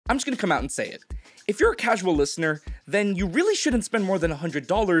I'm just gonna come out and say it. If you're a casual listener, then you really shouldn't spend more than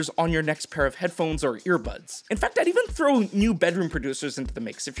 $100 on your next pair of headphones or earbuds. In fact, I'd even throw new bedroom producers into the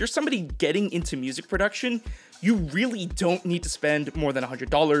mix. If you're somebody getting into music production, you really don't need to spend more than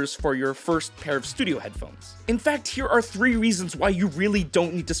 $100 for your first pair of studio headphones. In fact, here are 3 reasons why you really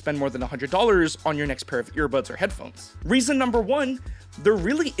don't need to spend more than $100 on your next pair of earbuds or headphones. Reason number 1, there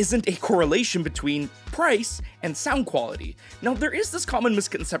really isn't a correlation between price and sound quality. Now, there is this common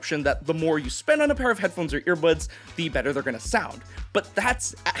misconception that the more you spend on a pair of headphones or earbuds, the better they're gonna sound. But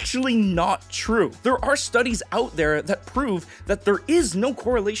that's actually not true. There are studies out there that prove that there is no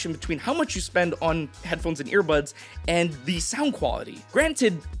correlation between how much you spend on headphones and earbuds and the sound quality.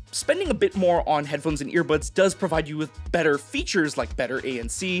 Granted, spending a bit more on headphones and earbuds does provide you with better features like better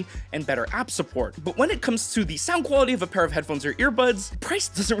ANC and better app support. But when it comes to the sound quality of a pair of headphones or earbuds, price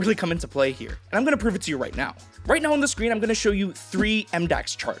doesn't really come into play here. And I'm gonna prove it to you right now. Right now on the screen, I'm gonna show you 3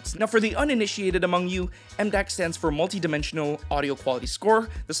 MDAX charts. Now for the uninitiated among you, MDAX stands for Multi-Dimensional Audio Quality Score.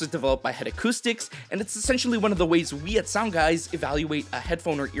 This was developed by Head Acoustics, and it's essentially one of the ways we at SoundGuys evaluate a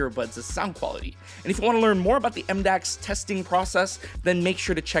headphone or earbuds' sound quality. And if you wanna learn more about the MDAX testing process, then make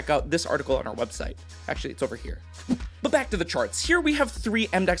sure to check out this article on our website. Actually, it's over here. But back to the charts. Here we have 3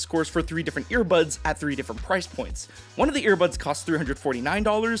 MDAX scores for 3 different earbuds at 3 different price points. One of the earbuds costs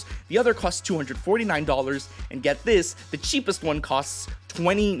 $349, the other costs $249, and get this, the cheapest one costs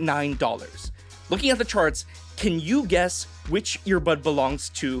 $29. Looking at the charts, can you guess which earbud belongs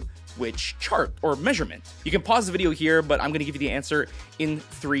to which chart or measurement? You can pause the video here, but I'm gonna give you the answer in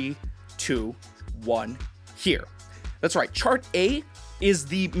 3, 2, 1, here. That's right, chart A is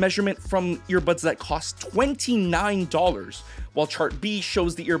the measurement from earbuds that cost $29, while chart B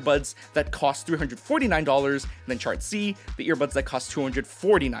shows the earbuds that cost $349, and then chart C, the earbuds that cost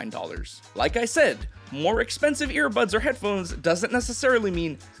 $249. Like I said, more expensive earbuds or headphones doesn't necessarily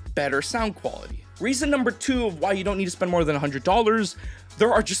mean better sound quality. Reason number 2 of why you don't need to spend more than $100,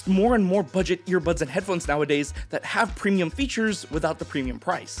 there are just more and more budget earbuds and headphones nowadays that have premium features without the premium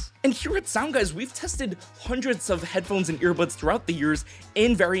price. And here at SoundGuys, we've tested hundreds of headphones and earbuds throughout the years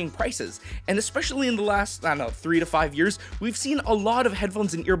in varying prices. And especially in the last, 3 to 5 years, we've seen a lot of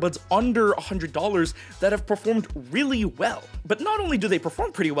headphones and earbuds under $100 that have performed really well. But not only do they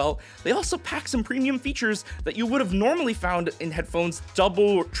perform pretty well, they also pack some premium features that you would have normally found in headphones double,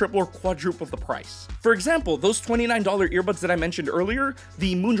 or triple, or quadruple the price. For example, those $29 earbuds that I mentioned earlier,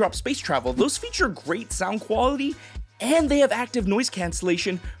 the Moondrop Space Travel, those feature great sound quality and they have active noise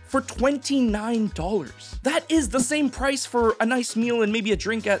cancellation for $29. That is the same price for a nice meal and maybe a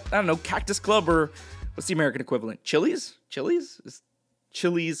drink at, Cactus Club, or what's the American equivalent? Chili's? Chili's,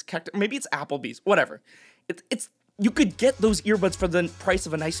 Cactus, maybe it's Applebee's, whatever. You could get those earbuds for the price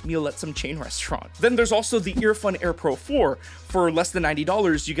of a nice meal at some chain restaurant. Then there's also the Earfun Air Pro 4. For less than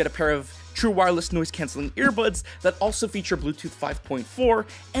 $90, you get a pair of true wireless noise cancelling earbuds that also feature Bluetooth 5.4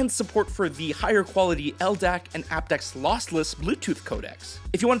 and support for the higher quality LDAC and aptX lossless Bluetooth codecs.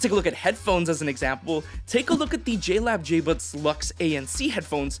 If you want to take a look at headphones as an example, take a look at the JLab JBuds Luxe ANC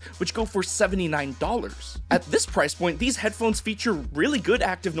headphones, which go for $79. At this price point, these headphones feature really good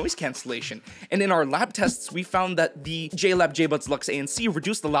active noise cancellation, and in our lab tests, we found that the JLab JBuds Luxe ANC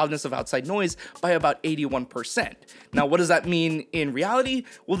reduced the loudness of outside noise by about 81%. Now, what does that mean in reality?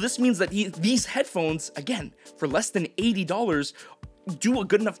 Well, this means that these headphones, again, for less than $80, do a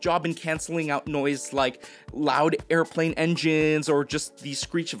good enough job in canceling out noise like loud airplane engines or just the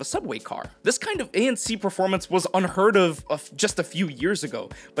screech of a subway car. This kind of ANC performance was unheard of just a few years ago,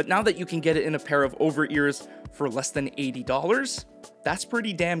 but now that you can get it in a pair of over-ears for less than $80, that's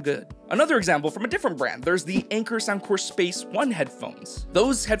pretty damn good. Another example from a different brand, there's the Anker Soundcore Space 1 headphones.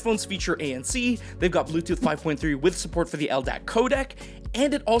 Those headphones feature ANC, they've got Bluetooth 5.3 with support for the LDAC codec,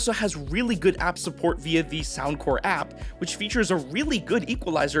 and it also has really good app support via the Soundcore app, which features a really good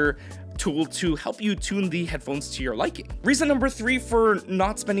equalizer tool to help you tune the headphones to your liking. Reason number 3 for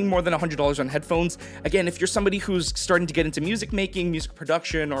not spending more than $100 on headphones, again, if you're somebody who's starting to get into music making, music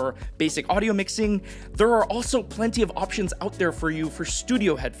production, or basic audio mixing, there are also plenty of options out there for you for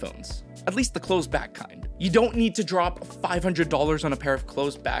studio headphones. At least the closed back kind. You don't need to drop $500 on a pair of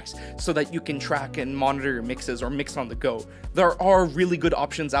closed backs so that you can track and monitor your mixes or mix on the go. There are really good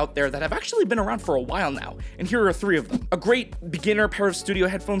options out there that have actually been around for a while now, and here are 3 of them. A great beginner pair of studio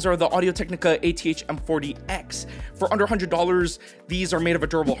headphones are the Audio-Technica ATH M40X. For under $100, these are made of a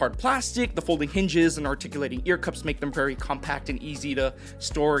durable hard plastic. The folding hinges and articulating ear cups make them very compact and easy to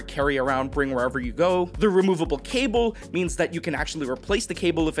store, carry around, bring wherever you go. The removable cable means that you can actually replace the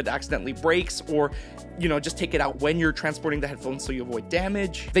cable if it accidentally breaks, or just take it out when you're transporting the headphones so you avoid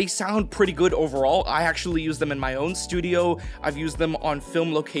damage. They sound pretty good overall. I actually use them in my own studio. I've used them on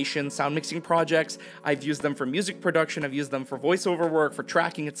film location sound mixing projects. I've used them for music production. I've used them for voiceover work, for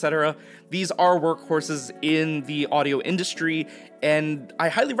tracking, etc. These are workhorses in the audio industry, and I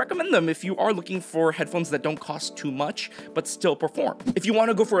highly recommend them if you are looking for headphones that don't cost too much but still perform. If you want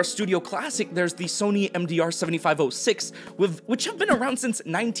to go for a studio classic, there's the Sony MDR7506, which have been around since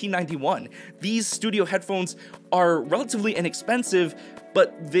 1991. These studio headphones are relatively inexpensive,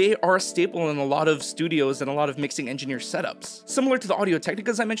 but they are a staple in a lot of studios and a lot of mixing engineer setups. Similar to the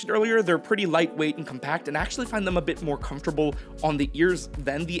Audio-Technicas I mentioned earlier, they're pretty lightweight and compact, and I actually find them a bit more comfortable on the ears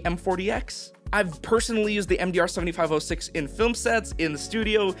than the M40X. I've personally used the MDR7506 in film sets, in the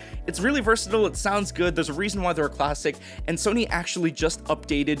studio. It's really versatile, it sounds good, there's a reason why they're a classic, and Sony actually just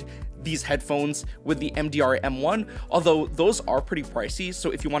updated these headphones with the MDR M1, although those are pretty pricey,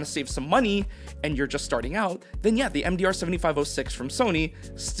 so if you want to save some money and you're just starting out, then yeah, the MDR7506 from Sony,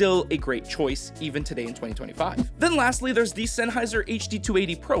 still a great choice even today in 2025. Then lastly, there's the Sennheiser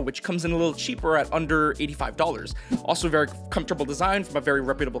HD280 Pro, which comes in a little cheaper at under $85. Also very comfortable design from a very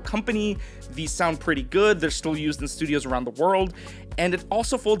reputable company. These sound pretty good, they're still used in studios around the world, and it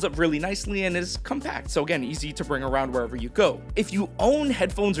also folds up really nicely and is compact, so again, easy to bring around wherever you go. If you own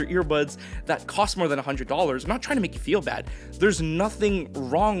headphones or earbuds that cost more than $100, I'm not trying to make you feel bad. There's nothing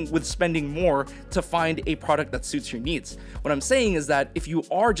wrong with spending more to find a product that suits your needs. What I'm saying is that if you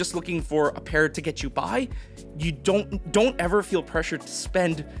are just looking for a pair to get you by, you don't ever feel pressured to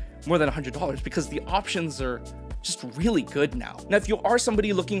spend more than $100 because the options are just really good now. Now, if you are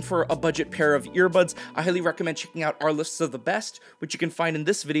somebody looking for a budget pair of earbuds, I highly recommend checking out our lists of the best, which you can find in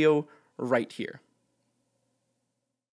this video right here.